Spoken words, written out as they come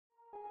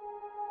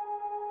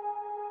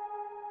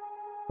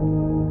Hey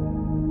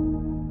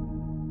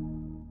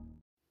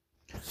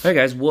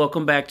guys,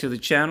 welcome back to the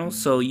channel.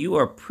 So you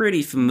are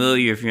pretty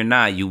familiar. If you're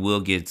not, you will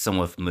get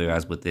somewhat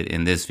familiarized with it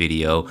in this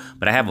video,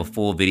 but I have a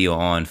full video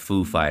on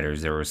Foo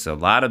Fighters. There was a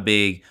lot of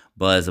big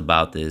buzz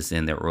about this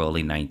in the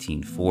early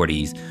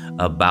 1940s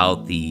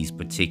about these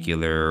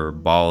particular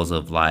balls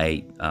of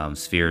light,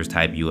 spheres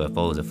type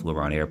UFOs that flew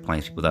around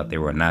airplanes. People thought they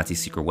were a Nazi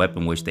secret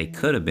weapon, which they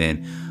could have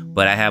been,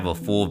 but I have a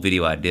full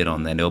video I did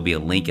on that. There'll be a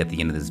link at the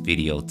end of this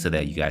video to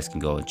that. You guys can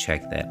go and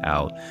check that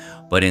out.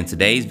 But in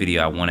today's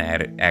video, I want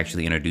to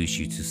actually introduce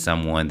you to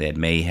someone that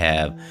may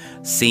have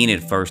seen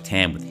it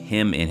firsthand with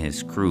him and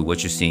his crew.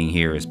 What you're seeing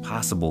here is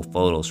possible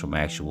photos from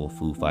actual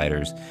Foo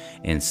Fighters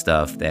and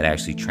stuff that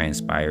actually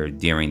transpired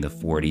during the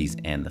 40s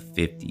and the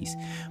 50s.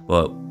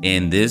 But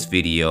in this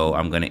video,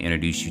 I'm going to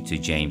introduce you to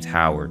James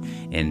Howard.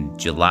 In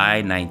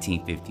July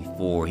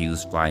 1954, he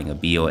was flying a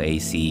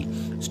BOAC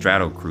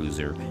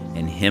Stratocruiser,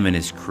 and him and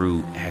his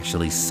crew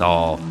actually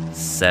saw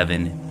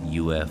 7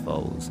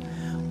 UFOs.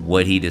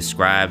 What he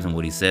describes and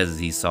what he says is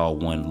he saw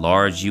one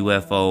large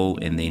UFO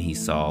and then he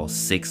saw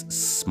 6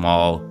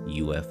 small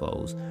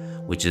UFOs,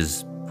 which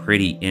is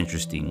pretty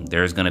interesting.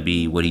 There's going to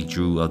be what he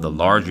drew of the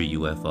larger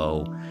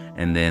UFO,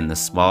 and then the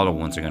smaller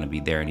ones are going to be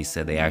there. And he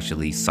said they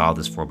actually saw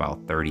this for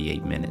about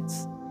 38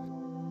 minutes.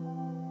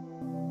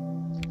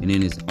 And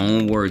in his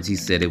own words, he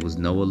said it was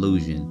no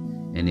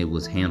illusion and it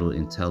was handled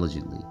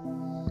intelligently.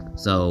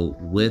 So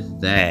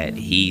with that,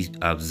 he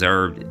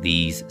observed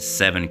these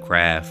 7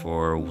 craft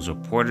for was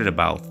reported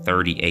about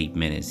 38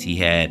 minutes. He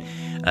had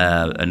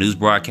a news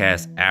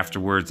broadcast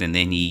afterwards, and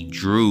then he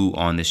drew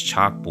on this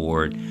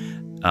chalkboard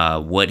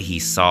what he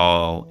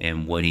saw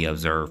and what he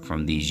observed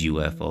from these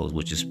UFOs,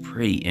 which is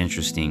pretty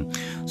interesting.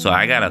 So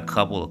I got a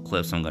couple of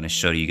clips I'm going to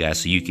show to you guys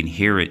so you can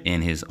hear it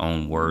in his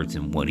own words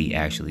and what he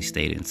actually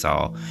stated and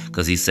saw,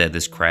 because he said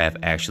this craft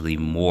actually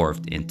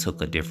morphed and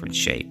took a different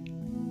shape.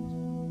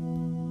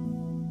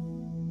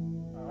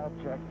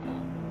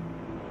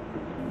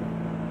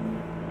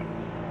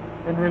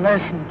 In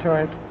relation to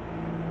it,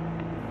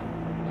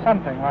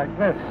 something like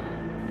this.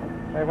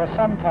 They were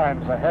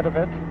sometimes ahead of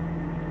it,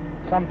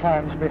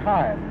 sometimes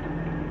behind,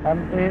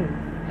 and the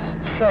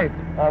shape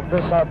of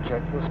this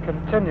object was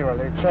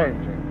continually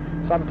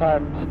changing.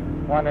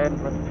 Sometimes one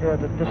end would appear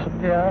to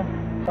disappear,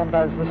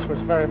 sometimes this was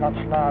very much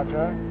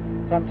larger,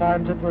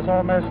 sometimes it was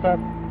almost a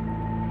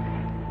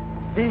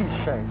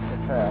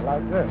V-shaped affair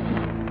like this.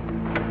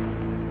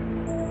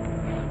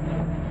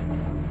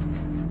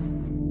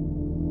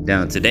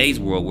 Now, in today's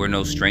world, we're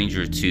no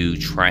stranger to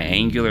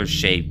triangular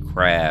shaped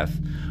craft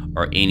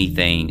or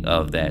anything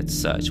of that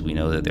such. We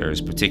know that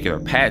there's particular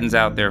patents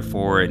out there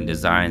for it and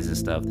designs and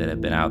stuff that have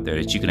been out there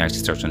that you can actually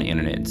search on the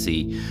internet and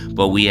see.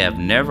 But we have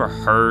never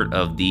heard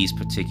of these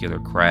particular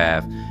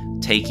craft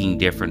taking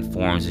different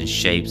forms and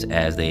shapes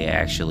as they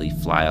actually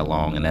fly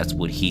along. And that's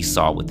what he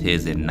saw with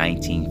his in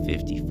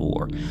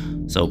 1954.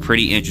 So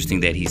pretty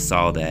interesting that he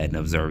saw that and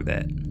observed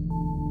that.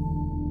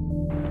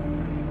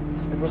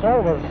 It was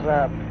always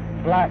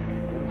black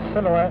in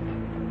silhouette,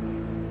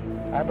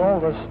 and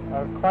always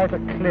quite a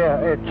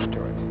clear edge to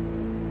it.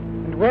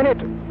 And when it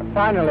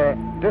finally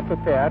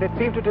disappeared, it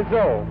seemed to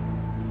dissolve.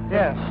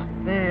 Yes,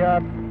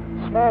 the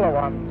smaller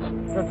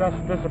ones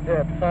just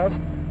disappeared first,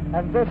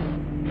 and this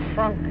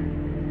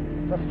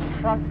just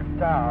shrunk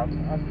down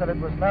until it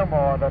was no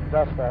more than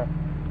just a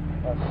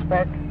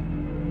speck,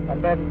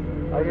 and then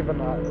even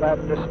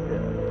that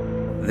disappeared.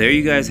 There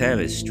you guys have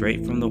it,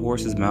 straight from the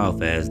horse's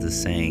mouth, as the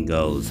saying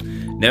goes.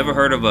 Never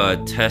heard of a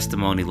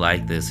testimony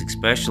like this,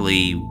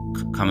 especially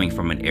coming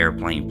from an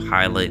airplane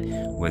pilot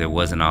where there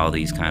wasn't all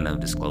these kind of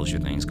disclosure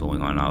things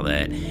going on and all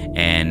that.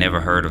 And never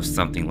heard of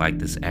something like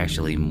this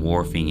actually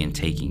morphing and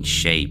taking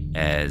shape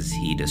as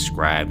he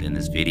described in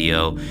this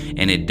video.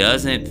 And it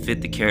doesn't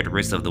fit the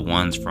characteristics of the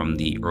ones from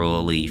the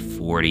early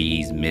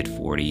 40s, mid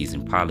 40s,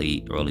 and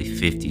probably early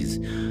 50s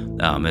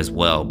as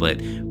well.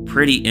 But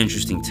pretty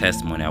interesting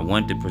testimony. I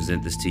wanted to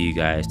present this to you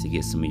guys to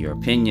get some of your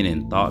opinion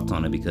and thoughts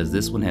on it, because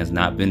this one has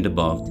not been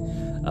debunked.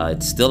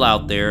 It's still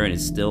out there and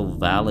it's still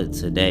valid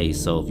today.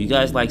 So if you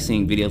guys like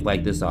seeing videos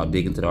like this, I'll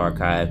dig into the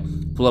archive,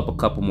 pull up a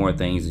couple more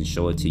things and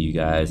show it to you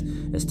guys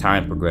as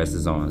time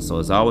progresses on. So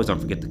as always, don't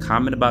forget to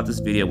comment about this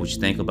video, what you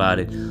think about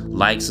it,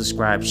 like,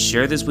 subscribe,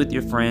 share this with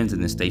your friends,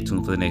 and then stay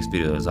tuned for the next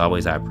video. As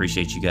always, I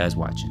appreciate you guys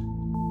watching.